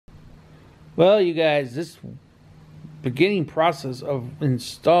Well, you guys, this beginning process of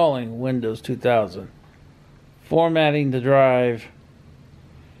installing Windows 2000, formatting the drive.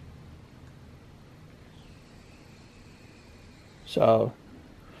 So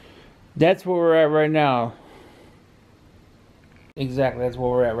that's where we're at right now. Exactly, that's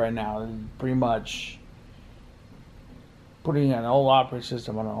where we're at right now. Pretty much putting an old operating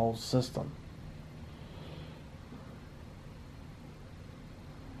system on an old system.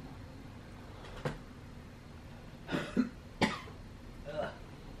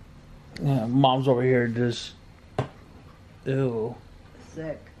 Yeah, mom's over here just, ew.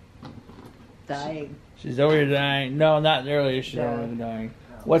 Sick. Dying. She's over here dying. No, not earlier. She's over here dying.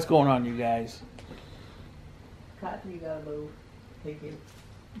 No. What's going on, you guys? Cotton, you gotta move. Take it.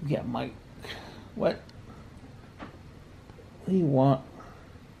 Yeah, Mike. What? What do you want?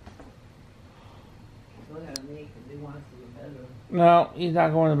 Look at me, because he wants to be better. No, he's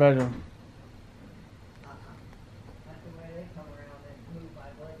not going to the bedroom. That's the way they come around and move my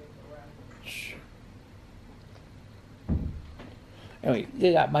luggage around. Shh. Anyway,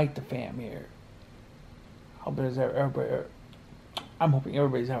 you got Mike the fam here. I'm hoping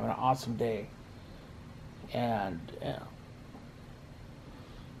everybody's having an awesome day. And,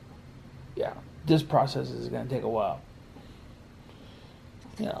 yeah, this process is going to take a while.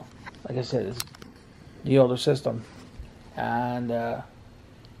 You know, like I said, it's the older system. And,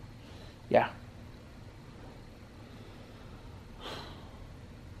 yeah.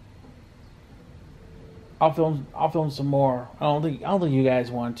 I'll film some more. I don't think you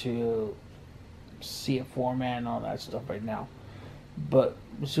guys want to see it format and all that stuff right now. But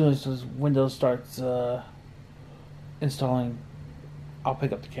as soon as this Windows starts installing, I'll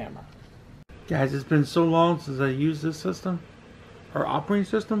pick up the camera. Guys, it's been so long since I used this system, or operating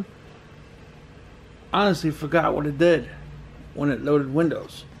system. Honestly, forgot what it did when it loaded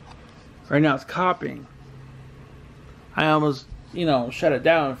Windows. Right now, it's copying. I almost, shut it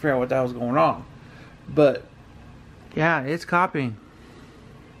down and figure out what the hell was going on. But yeah, it's copying.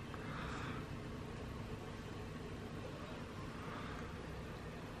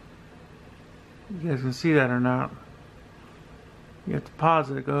 You guys can see that or not? You have to pause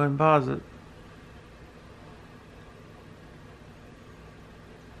it. Go ahead and pause it.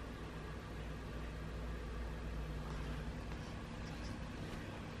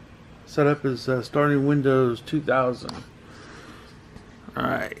 Setup is starting Windows 2000.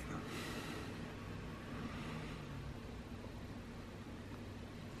 Alright.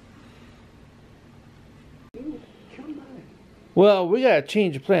 Well, we gotta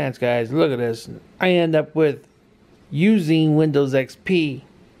change the plans, guys. Look at this. I end up with using Windows XP.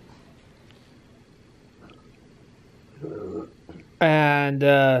 And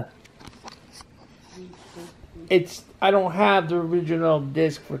I don't have the original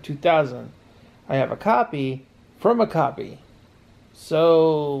disc for 2000. I have a copy from a copy.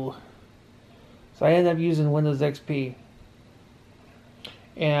 So I end up using Windows XP.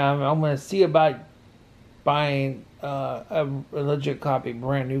 And I'm gonna see about buying a legit copy,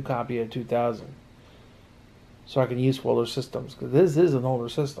 brand new copy of 2000, so I can use for older systems, because this is an older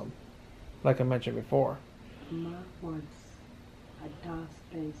system, like I mentioned before. Mark wants a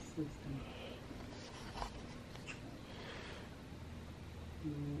DOS-based system.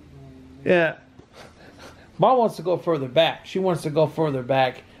 Yeah. Mom wants to go further back. She wants to go further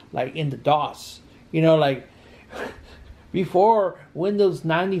back, like into DOS. Like before Windows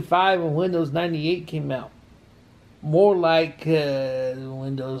 95 and Windows 98 came out. More like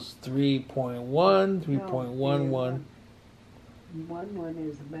Windows 3.1, 3.11. 1.1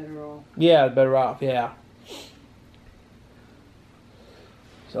 is better off. Yeah, better off, yeah.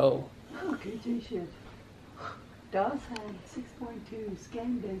 So. Okay, shit. DOS had 6.2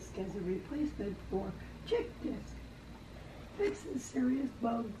 scan disk as a replacement for check disk. Fixes serious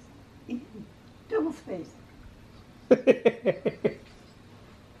bugs in double space.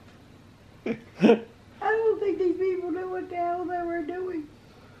 I don't think these people knew what the hell they were doing.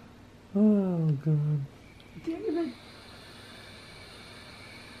 Oh, God. David.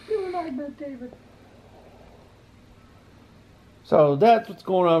 You and I met David. So that's what's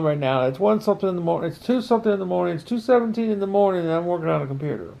going on right now. It's 1 something in the morning. It's 2 something in the morning. It's 2:17 in the morning, and I'm working on a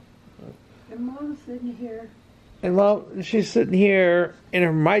computer. And Mom's sitting here. And Mom, she's sitting here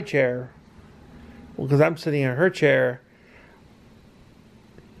in my chair. Well, because I'm sitting in her chair.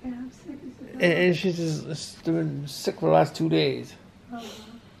 And I'm sick as a dog. And she's just been sick for the last 2 days. Uh-huh.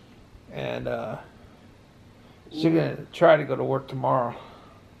 And she's going to try to go to work tomorrow.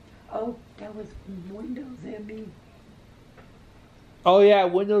 Oh, that was Windows ME. Oh, yeah,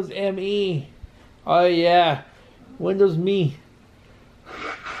 Windows ME. Oh, yeah, Windows Me.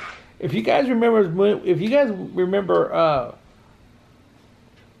 If you guys remember,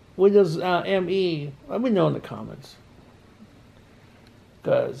 Windows ME, let me know in the comments.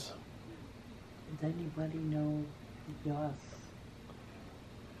 Because Does anybody know DOS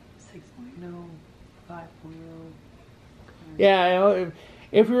 6.0, 5.0? yeah, you know,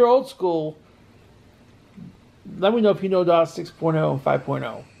 if you're old school, let me know if you know DOS 6.0 and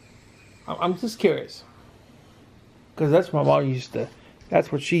 5.0. I'm just curious. Because that's my mom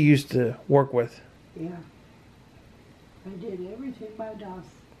that's what she used to work with. Yeah. I did everything by DOS.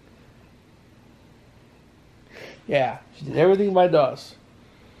 Yeah, she did everything by DOS.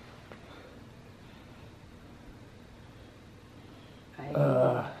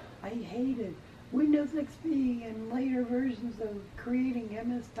 I hated Windows XP and later versions of creating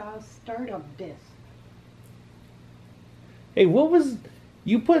MS-DOS startup disks. Hey,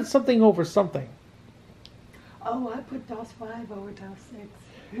 you put something over something? Oh, I put DOS 5 over DOS 6.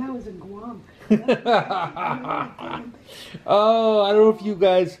 And that was in Guam. Oh, I don't know if you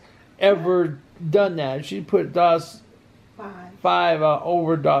guys ever done that. She put DOS 5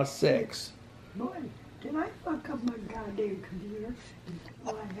 over DOS 6. Boy, did I fuck up my goddamn computer?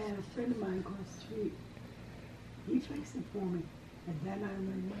 Well, I had a friend of mine across the street. He fixed it for me. And then I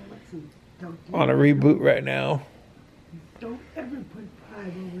learned my lesson. On a reboot right now. Don't ever put 5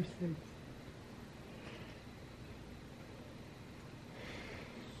 over 6.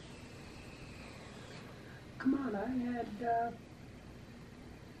 Come on, I had,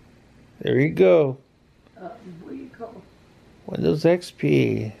 There you go. what do you call Windows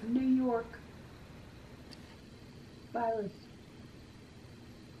XP. New York virus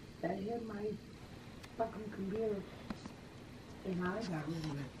that hit my fucking computer, and I got rid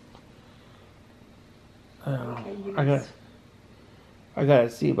of it. Okay, I gotta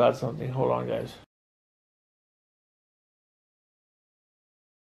see about something. Hold on, guys.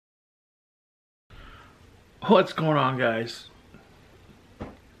 What's going on, guys?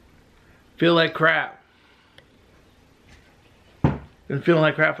 Feel like crap. Been feeling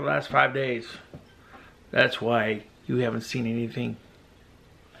like crap for the last 5 days. That's why you haven't seen anything.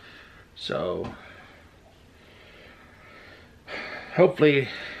 So, hopefully,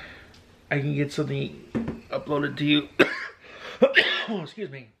 I can get something uploaded to you. Oh, excuse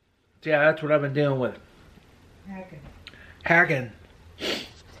me. Yeah, that's what I've been dealing with. Hacking.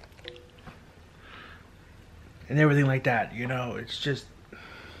 And everything like that, you know, it's just,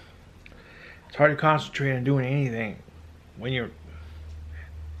 it's hard to concentrate on doing anything when you're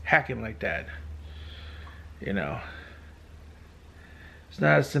hacking like that, you know. It's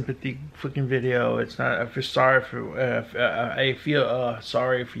not a sympathy fucking video. It's not. I feel sorry for. I feel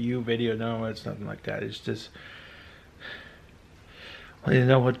sorry for you video. No, it's nothing like that. It's just. Well, you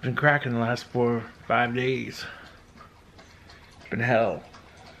know what's been cracking the last 4 or 5 days. It's been hell.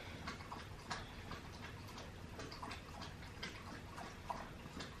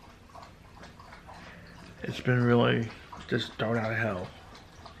 It's been really just thrown out of hell.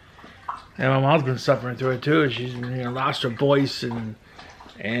 And my mom's been suffering through it too. She's lost her voice and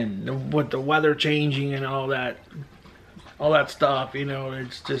with the weather changing and all that stuff, you know,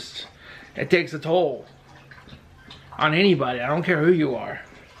 it's just, it takes a toll on anybody. I don't care who you are.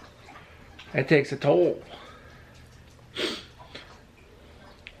 It takes a toll.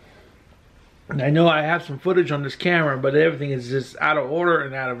 And I know I have some footage on this camera, but everything is just out of order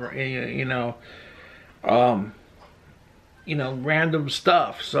and out of, random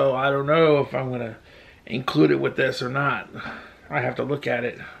stuff. So I don't know if I'm gonna include it with this or not. I have to look at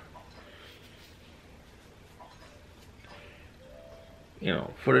it. You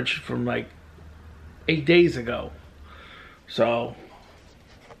know, footage from like 8 days ago. So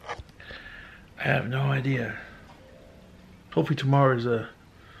I have no idea. Hopefully tomorrow is a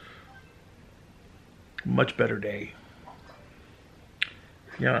much better day.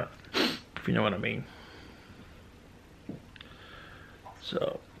 Yeah, if you know what I mean.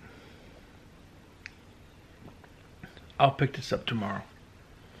 So I'll pick this up tomorrow.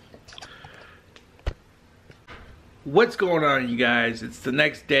 What's going on, you guys? It's the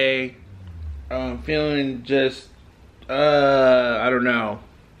next day. I'm feeling just I don't know.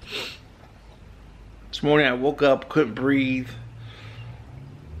 This morning I woke up, couldn't breathe,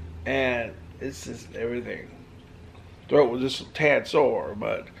 and it's just everything. Throat was just a tad sore,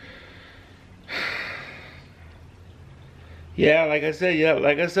 but yeah, like I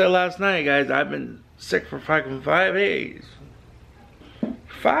said last night, guys, I've been sick for fucking 5 days.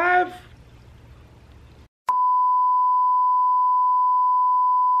 5?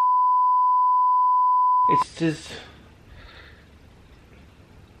 It's just,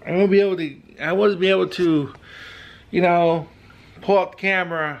 I wasn't be able to, you know, pull out the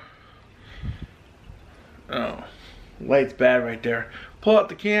camera Oh, light's bad right there. Pull out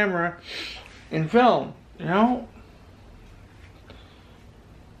the camera and film, you know?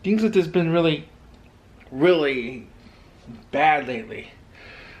 Things have just been really, really bad lately.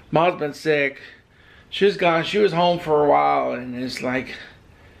 Mom's been sick. She was gone. She was home for a while, and it's like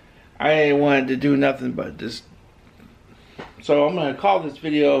I ain't wanted to do nothing but just. So I'm gonna call this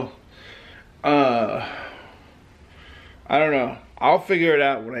video. I don't know. I'll figure it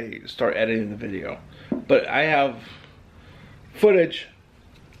out when I start editing the video. But I have footage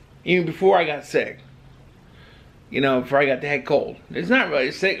even before I got sick. You know, before I got the head cold. It's not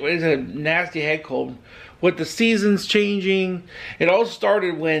really sick, but it's a nasty head cold. With the seasons changing, it all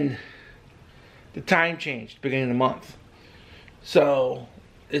started when the time changed, beginning of the month. So,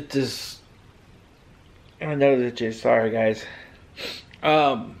 it just... I know that you're sorry, guys.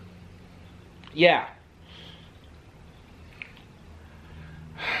 Yeah.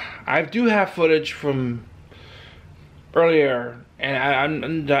 I do have footage from earlier, and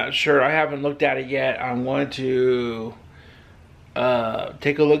I'm not sure. I haven't looked at it yet. I'm going to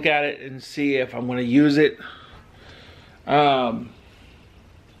take a look at it and see if I'm going to use it.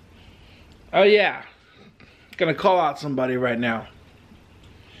 Oh yeah, gonna call out somebody right now.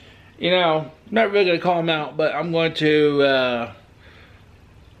 You know, not really gonna call him out, but I'm going to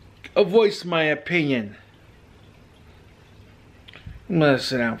voice my opinion. I'm gonna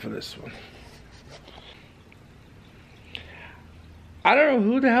sit down for this one. I don't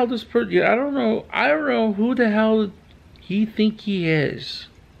know who the hell this person. I don't know who the hell he think he is.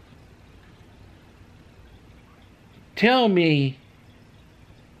 Tell me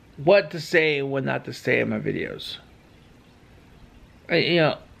what to say and what not to say in my videos.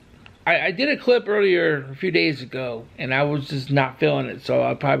 I did a clip earlier a few days ago, and I was just not feeling it, so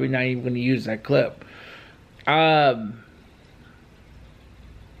I'm probably not even going to use that clip. I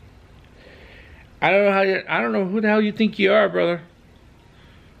don't know who the hell you think you are, brother.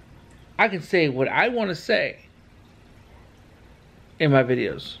 I can say what I want to say in my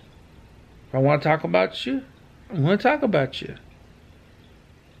videos. If I want to talk about you, I'm going to talk about you.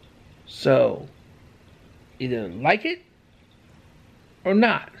 So, either like it or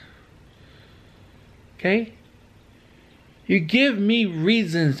not. Okay? You give me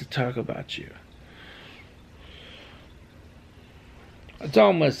reasons to talk about you. That's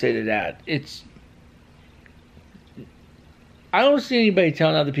all I'm going to say to that. I don't see anybody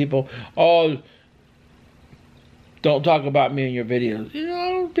telling other people, oh, don't talk about me in your videos. You know,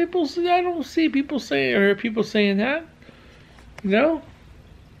 I don't see people saying, or hear people saying that. You know?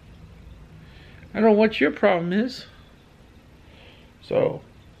 I don't know what your problem is. So,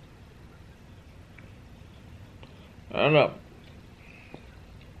 I don't know.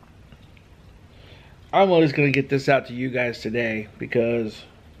 I'm always going to get this out to you guys today because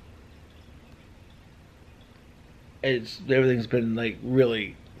everything's been like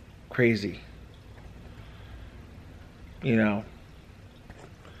really crazy. You know.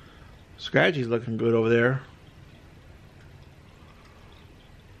 Scratchy's looking good over there.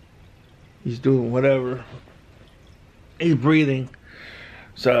 He's doing whatever. He's breathing.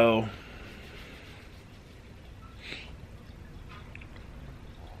 So,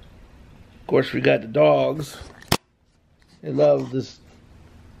 of course, we got the dogs. They love this.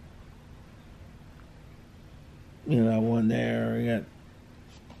 You know, one there. We got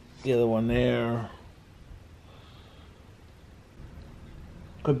the other one there.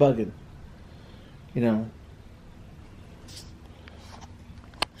 Quit bugging. You know.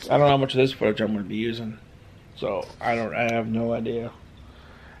 I don't know how much of this footage I'm going to be using. So, I have no idea.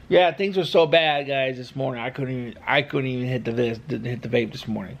 Yeah, things were so bad, guys, this morning. I couldn't even hit the vape this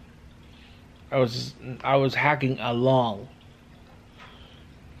morning. I was hacking along.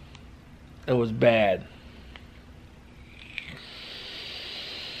 It was bad.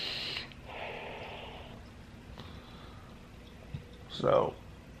 So,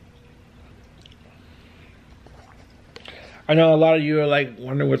 I know a lot of you are like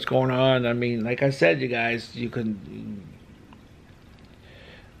wondering what's going on. I mean, like I said, you guys, you can.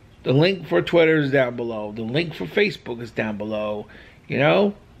 The link for Twitter is down below. The link for Facebook is down below. You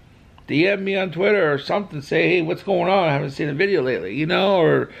know, DM me on Twitter or something. Say, hey, what's going on? I haven't seen a video lately. You know,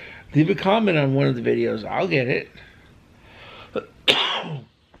 or leave a comment on one of the videos. I'll get it.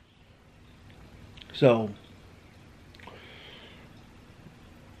 So.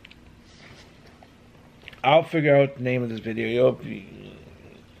 I'll figure out the name of this video.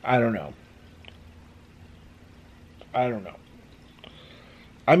 I don't know.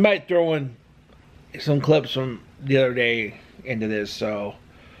 I might throw in some clips from the other day into this, so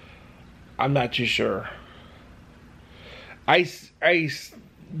I'm not too sure. I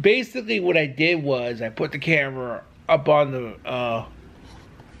basically what I did was I put the camera up on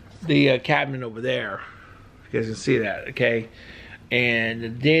the cabinet over there. You guys can see that, okay? And the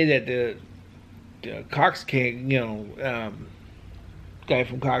day that the Cox came, guy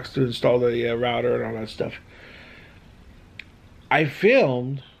from Cox to install the router and all that stuff, I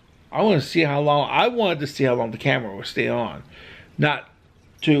filmed. I wanted to see how long. I wanted to see how long the camera would stay on, not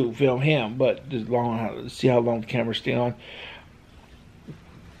to film him, but just see how long the camera would stay on.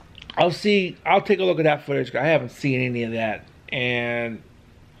 I'll take a look at that footage. I haven't seen any of that, and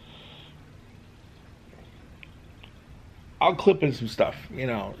I'll clip in some stuff.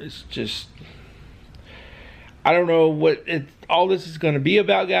 It's just, I don't know what all this is going to be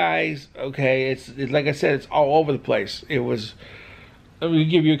about, guys. Okay, it's like I said, it's all over the place. It was. Let me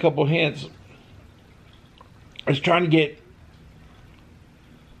give you a couple hints. I was trying to get,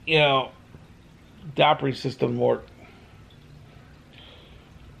 the operating system work.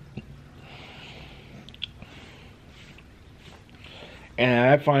 And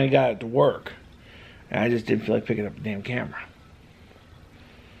I finally got it to work. And I just didn't feel like picking up the damn camera.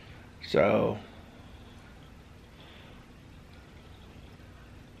 So.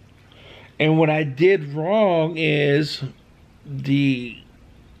 And what I did wrong is the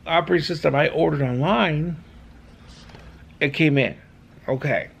operating system I ordered online, it came in.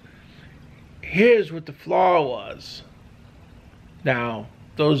 Okay. Here's what the flaw was. Now,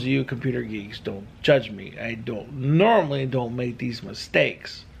 those of you computer geeks, don't judge me. I normally don't make these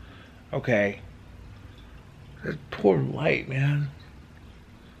mistakes. Okay. That's poor light, man.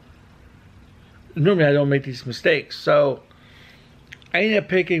 Normally I don't make these mistakes. So I ended up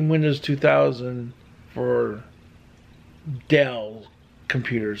picking Windows 2000 for Dell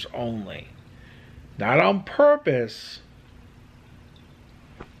computers only. Not on purpose.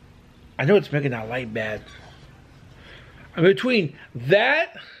 I know it's making that light bad. And between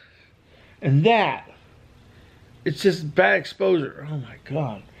that and that, it's just bad exposure. Oh my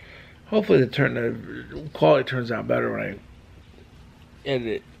god. Hopefully the quality turns out better when I edit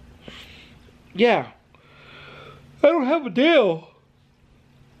it. Yeah. I don't have a Dell.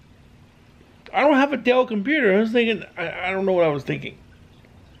 I don't have a Dell computer. I was thinking, I don't know what I was thinking.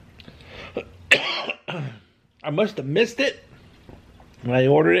 I must have missed it when I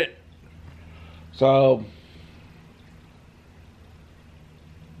ordered it. So,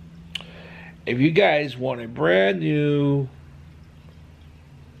 if you guys want a brand new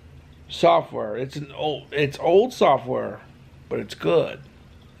software, it's old software, but it's good.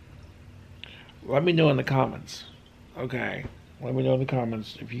 Let me know in the comments. Okay. Let me know in the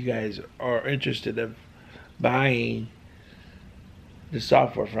comments if you guys are interested in buying the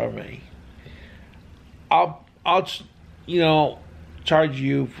software from me. I'll charge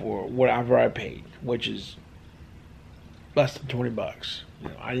you for whatever I paid, which is less than $20.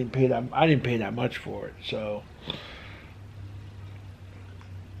 I didn't pay that much for it. So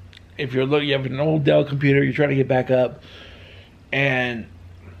if you have an old Dell computer, you're trying to get back up, and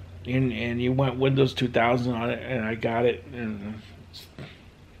you went Windows 2000 on it, and I got it, and it's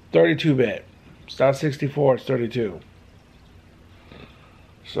 32-bit. It's not 64, it's 32.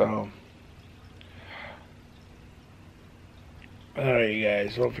 So, alright, you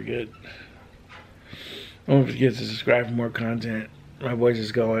guys, don't forget to subscribe for more content. My voice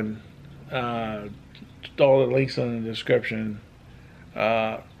is going. All the links in the description.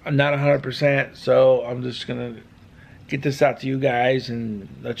 I'm not 100%, so I'm just gonna get this out to you guys and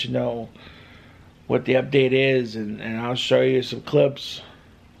let you know what the update is, and I'll show you some clips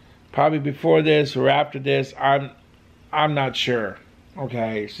probably before this or after this. I'm not sure.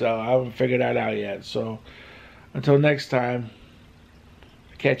 Okay, so I haven't figured that out yet. So until next time,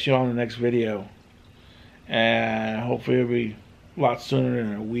 I'll catch you on the next video, and hopefully it'll be a lot sooner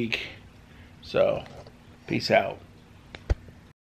than a week. So peace out.